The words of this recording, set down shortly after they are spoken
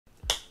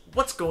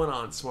What's going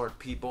on, smart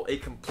people? A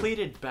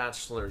completed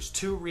bachelor's,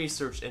 2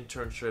 research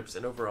internships,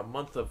 and over a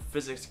month of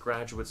physics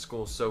graduate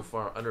school so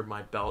far under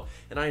my belt,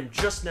 and I am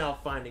just now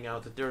finding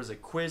out that there is a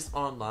quiz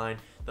online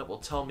that will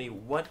tell me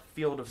what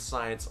field of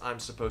science I'm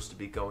supposed to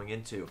be going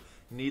into.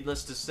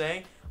 Needless to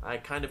say, I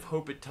kind of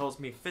hope it tells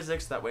me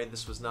physics, that way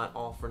this was not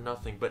all for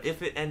nothing, but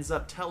if it ends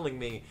up telling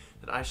me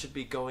that I should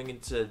be going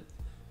into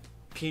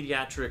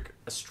pediatric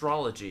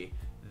astrology,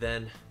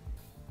 then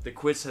the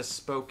quiz has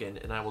spoken,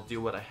 and I will do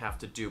what I have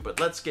to do.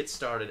 But let's get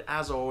started.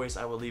 As always,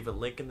 I will leave a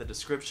link in the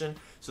description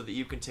so that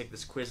you can take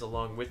this quiz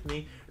along with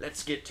me.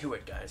 Let's get to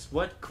it, guys.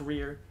 What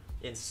career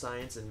in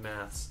science and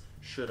maths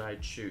should I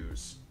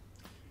choose?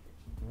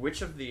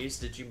 Which of these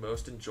did you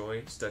most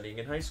enjoy studying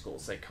in high school?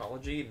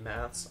 Psychology,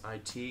 maths,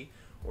 IT,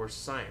 or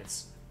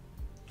science?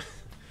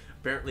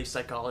 Apparently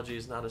psychology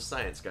is not a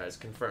science, guys.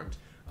 Confirmed.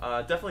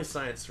 Definitely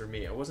science for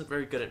me. I wasn't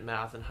very good at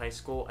math in high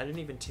school. I didn't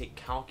even take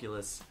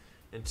calculus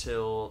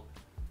until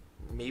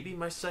maybe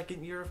my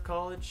second year of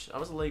college. I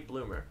was a late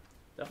bloomer.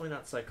 Definitely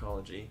not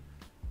psychology,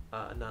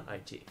 not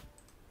IT.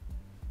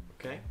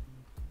 Okay?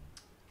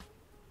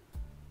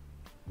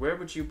 Where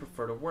would you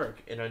prefer to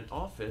work? In an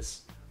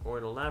office or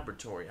in a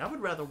laboratory? I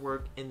would rather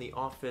work in the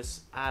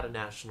office at a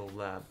national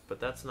lab, but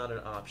that's not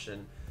an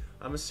option.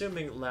 I'm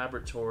assuming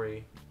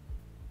laboratory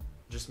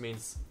just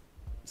means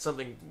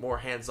something more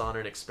hands-on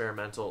and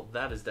experimental.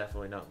 That is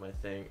definitely not my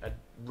thing. I'd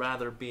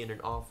rather be in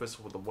an office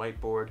with a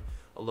whiteboard,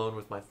 alone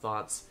with my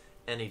thoughts,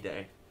 any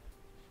day.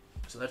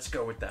 So let's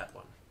go with that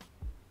one.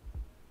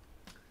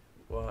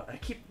 Well, I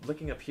keep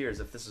looking up here as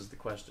if this is the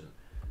question.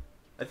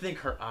 I think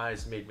her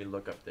eyes made me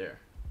look up there.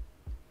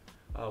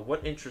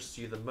 What interests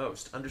you the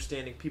most?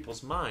 Understanding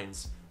people's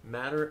minds,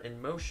 matter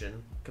and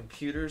motion,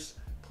 computers,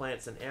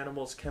 plants and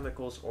animals,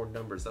 chemicals, or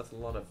numbers. That's a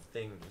lot of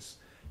things.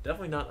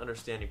 Definitely not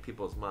understanding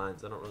people's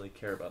minds. I don't really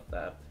care about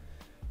that.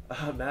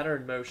 Matter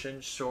and motion,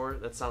 sure,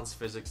 that sounds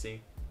physicsy.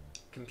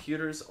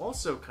 Computers,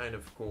 also kind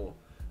of cool,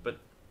 but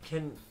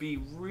can be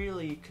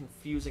really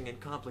confusing and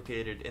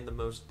complicated in the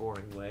most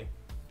boring way.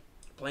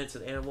 Plants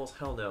and animals,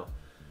 hell no.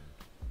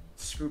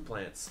 Screw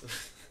plants.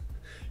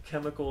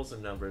 Chemicals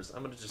and numbers.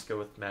 I'm going to just go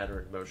with matter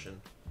and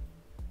motion.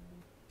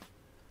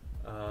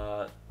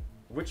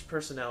 Which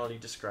personality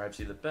describes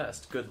you the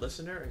best? Good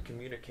listener and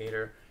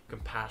communicator,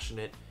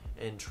 compassionate,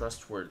 and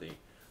trustworthy.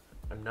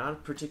 I'm not a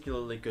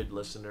particularly good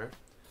listener.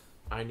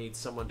 I need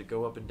someone to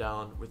go up and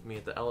down with me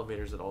at the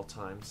elevators at all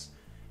times,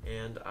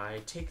 and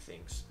I take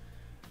things.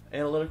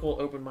 Analytical,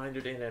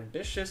 open-minded, and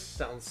ambitious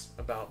sounds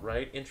about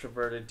right.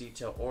 Introverted,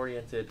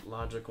 detail-oriented,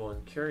 logical,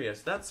 and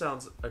curious. That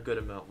sounds a good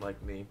amount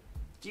like me.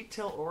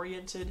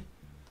 Detail-oriented?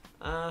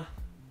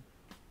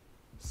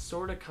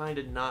 Sorta,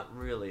 kinda, not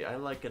really. I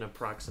like an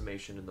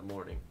approximation in the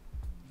morning.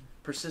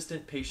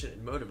 Persistent, patient,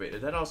 and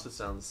motivated. That also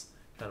sounds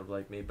kind of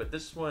like me, but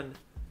this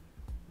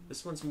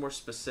one's more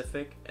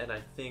specific, and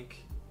I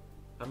think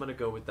I'm gonna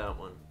go with that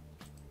one.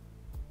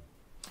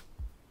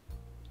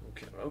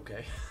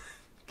 Okay.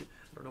 I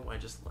don't know why I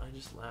just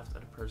laughed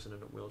at a person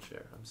in a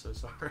wheelchair. I'm so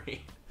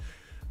sorry.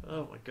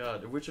 Oh my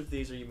god. Which of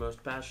these are you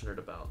most passionate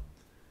about?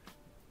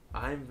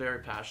 I'm very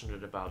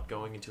passionate about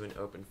going into an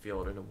open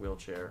field in a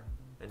wheelchair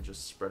and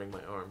just spreading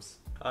my arms.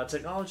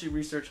 Technology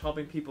research,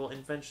 helping people,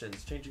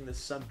 inventions, changing the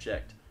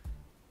subject.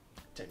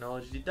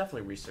 Technology,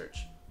 definitely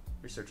research.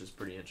 Research is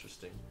pretty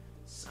interesting.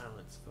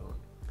 Silence phone.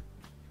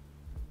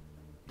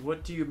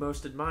 What do you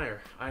most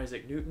admire?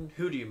 Isaac Newton.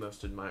 Who do you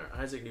most admire?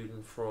 Isaac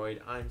Newton,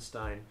 Freud,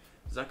 Einstein,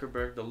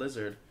 Zuckerberg the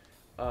Lizard,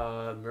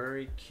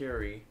 Marie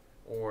Curie,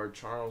 or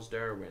Charles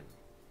Darwin?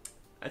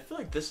 I feel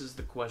like this is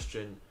the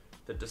question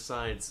that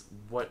decides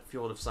what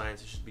field of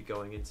science you should be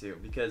going into,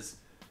 because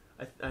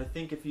I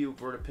think if you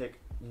were to pick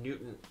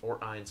Newton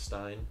or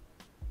Einstein,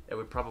 it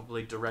would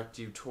probably direct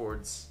you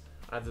towards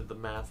either the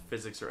math,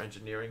 physics, or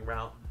engineering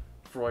route.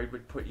 Freud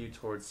would put you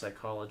towards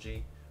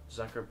psychology.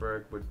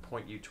 Zuckerberg would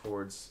point you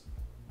towards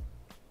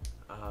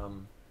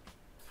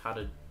how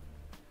to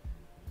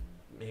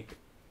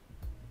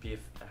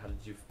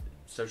do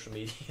social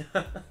media.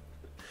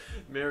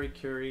 Marie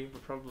Curie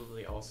would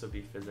probably also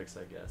be physics,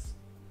 I guess,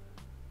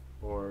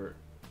 or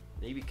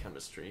maybe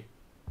chemistry.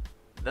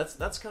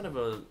 That's kind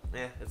of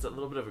it's a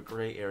little bit of a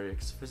gray area,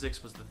 because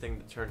physics was the thing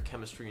that turned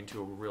chemistry into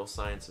a real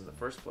science in the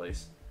first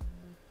place.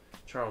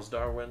 Charles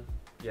Darwin,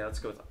 yeah, let's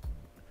go with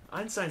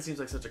Einstein. Seems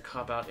like such a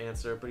cop-out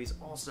answer, but he's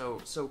also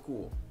so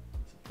cool.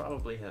 So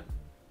probably him.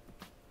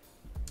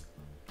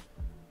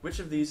 Which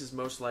of these is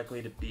most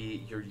likely to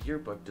be your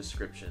yearbook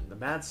description? The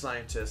mad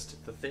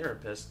scientist, the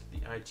therapist, the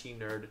IT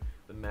nerd,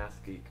 the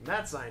math geek.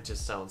 Mad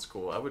scientist sounds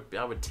cool. I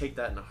would take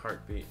that in a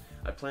heartbeat.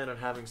 I plan on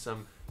having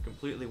some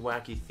completely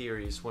wacky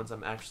theories once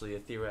I'm actually a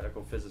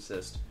theoretical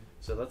physicist.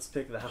 So let's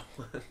pick that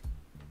one.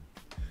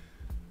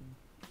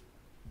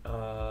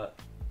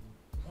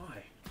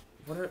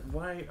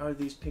 Why are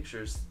these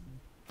pictures?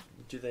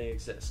 Do they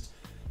exist?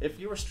 If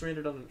you were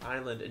stranded on an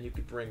island and you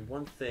could bring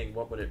one thing,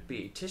 what would it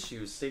be?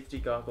 Tissues, safety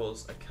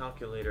goggles, a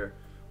calculator,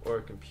 or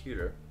a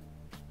computer?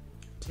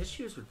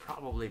 Tissues would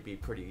probably be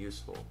pretty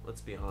useful,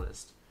 let's be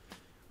honest.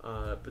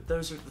 But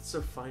that's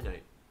so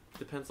finite.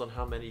 Depends on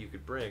how many you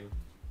could bring.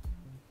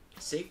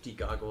 Safety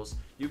goggles,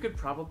 you could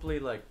probably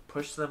like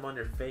push them on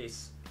your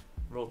face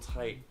real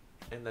tight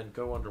and then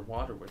go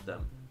underwater with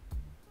them.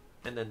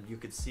 And then you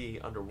could see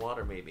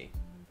underwater maybe.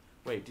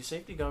 Wait, do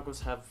safety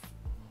goggles have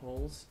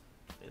holes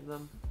in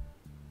them?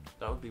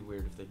 That would be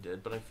weird if they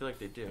did, but I feel like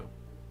they do.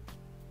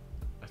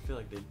 I feel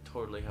like they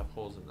totally have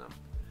holes in them.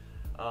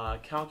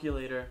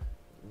 Calculator,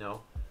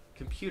 no.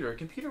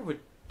 Computer would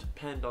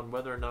depend on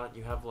whether or not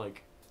you have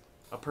like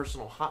a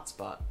personal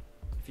hotspot.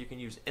 If you can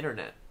use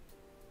internet.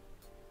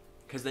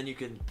 Because then you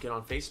can get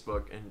on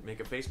Facebook and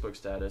make a Facebook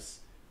status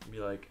and be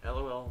like,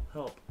 LOL,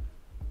 help.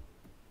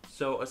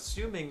 So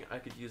assuming I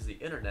could use the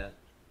internet,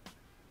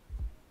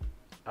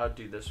 I would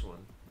do this one.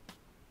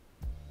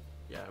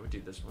 Yeah, I would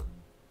do this one.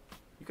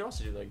 You could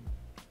also do like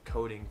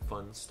coding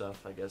fun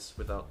stuff, I guess,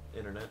 without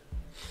internet.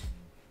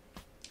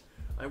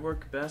 I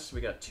work best.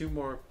 We got 3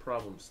 more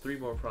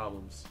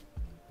problems.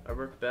 I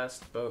work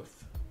best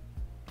both.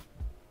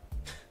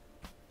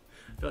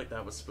 I feel like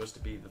that was supposed to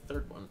be the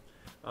third one.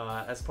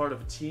 As part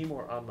of a team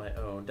or on my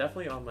own?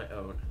 Definitely on my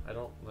own. I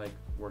don't like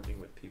working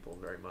with people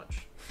very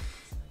much.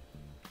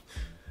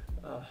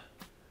 I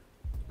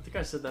think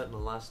I said that in the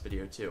last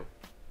video too.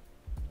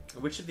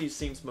 Which of these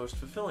seems most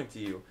fulfilling to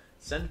you?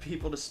 Send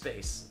people to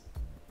space.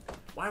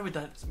 Why would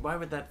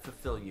that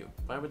fulfill you?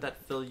 Why would that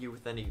fill you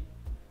with any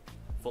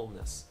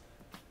fullness?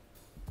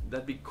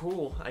 That'd be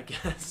cool, I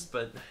guess,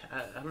 but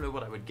I don't know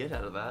what I would get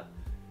out of that.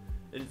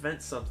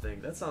 Invent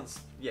something. That sounds,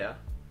 yeah.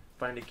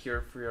 Find a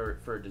cure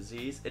for a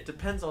disease. It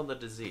depends on the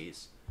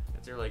disease.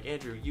 If they're like,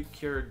 Andrew, you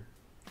cured,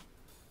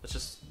 let's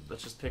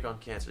just pick on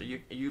cancer.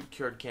 You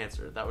cured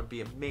cancer. That would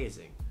be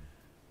amazing.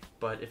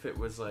 But if it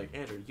was like,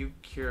 Andrew, you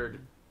cured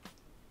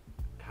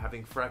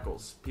having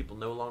freckles. People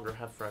no longer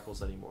have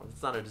freckles anymore.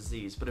 It's not a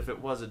disease. But if it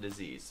was a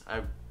disease,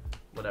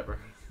 whatever.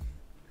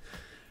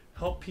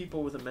 Help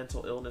people with a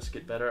mental illness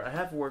get better. I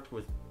have worked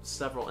with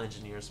several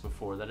engineers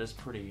before. That is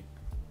pretty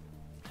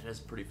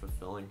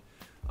fulfilling.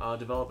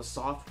 Develop a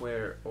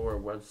software or a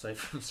website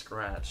from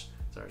scratch.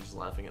 Sorry, just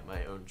laughing at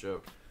my own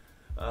joke.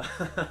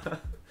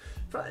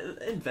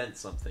 Probably invent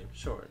something,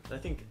 sure. I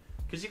think,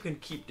 because you can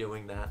keep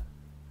doing that.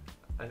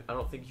 I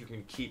don't think you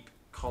can keep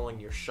calling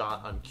your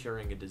shot on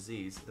curing a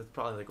disease. That's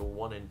probably like a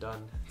one and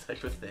done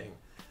type of thing.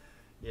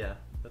 Yeah,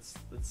 let's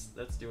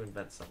do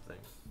invent something.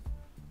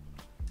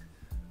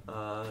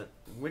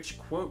 Which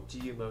quote do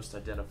you most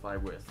identify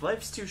with?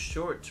 Life's too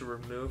short to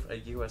remove a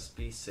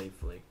USB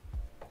safely.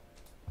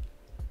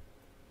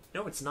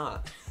 No, it's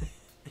not.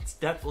 It's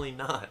definitely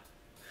not.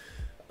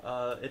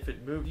 If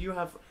it moved, you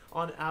have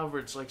on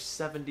average like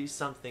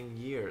 70-something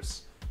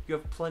years. You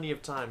have plenty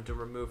of time to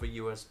remove a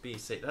USB.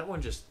 Say that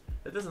one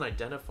that doesn't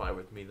identify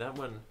with me. That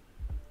one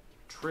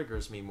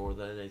triggers me more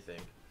than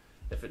anything.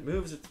 If it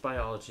moves, it's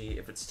biology.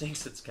 If it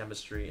stinks, it's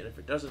chemistry. And if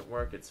it doesn't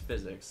work, it's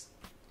physics.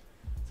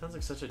 Sounds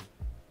like such a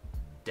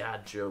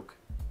dad joke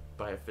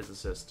by a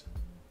physicist.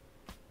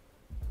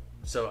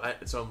 So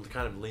I'm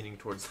kind of leaning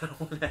towards that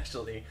one,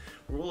 actually.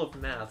 Rule of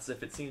maths: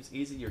 if it seems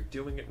easy, you're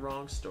doing it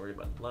wrong. Story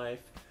about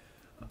life.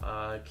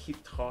 Keep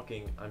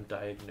talking, I'm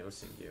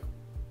diagnosing you.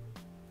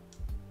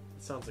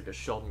 It sounds like a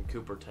Sheldon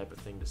Cooper type of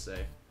thing to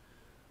say.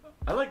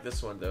 I like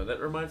this one, though.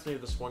 That reminds me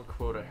of this one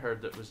quote I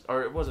heard that was...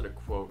 Or it wasn't a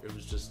quote. It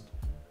was just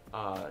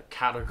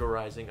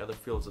categorizing other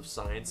fields of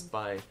science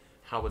by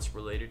how it's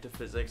related to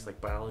physics.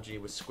 Like biology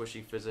was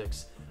squishy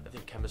physics. I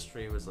think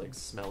chemistry was like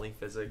smelly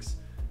physics.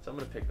 So I'm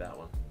going to pick that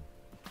one.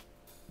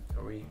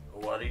 Are we?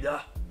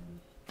 Warida?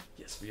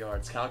 Yes, we are.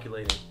 It's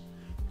calculating.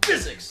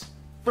 Physics!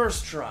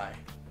 First try.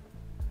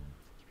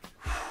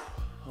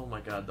 Oh my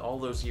god, all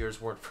those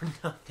years weren't for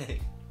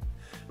nothing.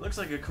 It looks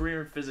like a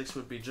career in physics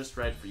would be just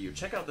right for you.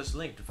 Check out this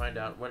link to find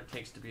out what it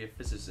takes to be a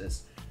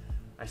physicist.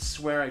 I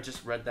swear I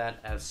just read that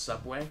as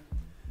Subway.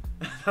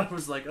 I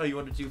was like, oh, you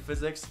want to do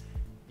physics?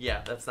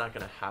 Yeah, that's not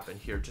going to happen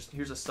here.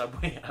 Here's a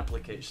Subway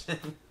application.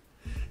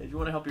 If you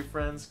want to help your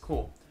friends,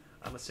 cool.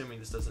 I'm assuming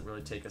this doesn't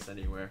really take us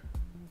anywhere.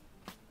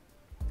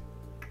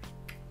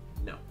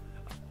 No.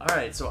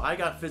 Alright, so I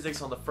got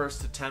physics on the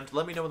first attempt.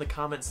 Let me know in the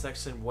comments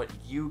section what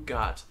you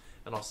got,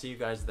 and I'll see you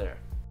guys there.